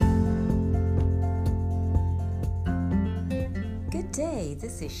day.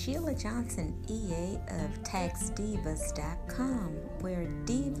 This is Sheila Johnson, EA of TaxDivas.com, where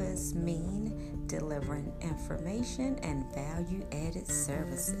divas mean delivering information and value-added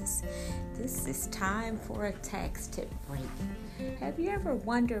services. This is time for a tax tip break. Have you ever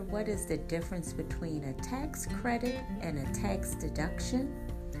wondered what is the difference between a tax credit and a tax deduction?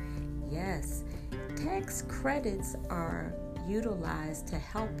 Yes, tax credits are utilized to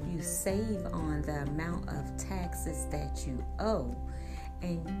help you save on the amount of taxes that you owe.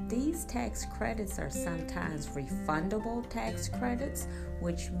 And these tax credits are sometimes refundable tax credits,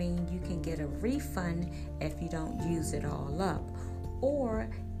 which mean you can get a refund if you don't use it all up, or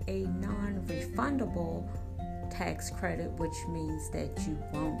a non-refundable tax credit, which means that you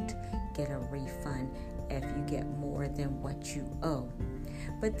won't get a refund if you get more than what you owe.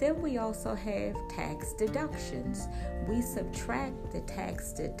 But then we also have tax deductions. We subtract the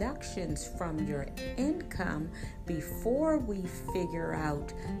tax deductions from your income before we figure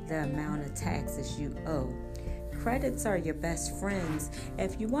out the amount of taxes you owe. Credits are your best friends.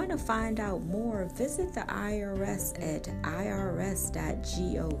 If you want to find out more, visit the IRS at irs.gov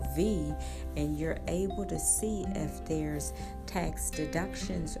and you're able to see if there's tax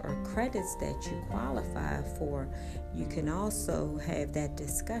deductions or credits that you qualify for. You can also have that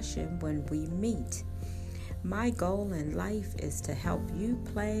discussion when we meet. My goal in life is to help you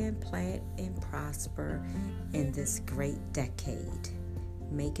plan, plant, and prosper in this great decade.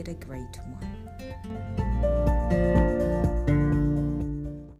 Make it a great one.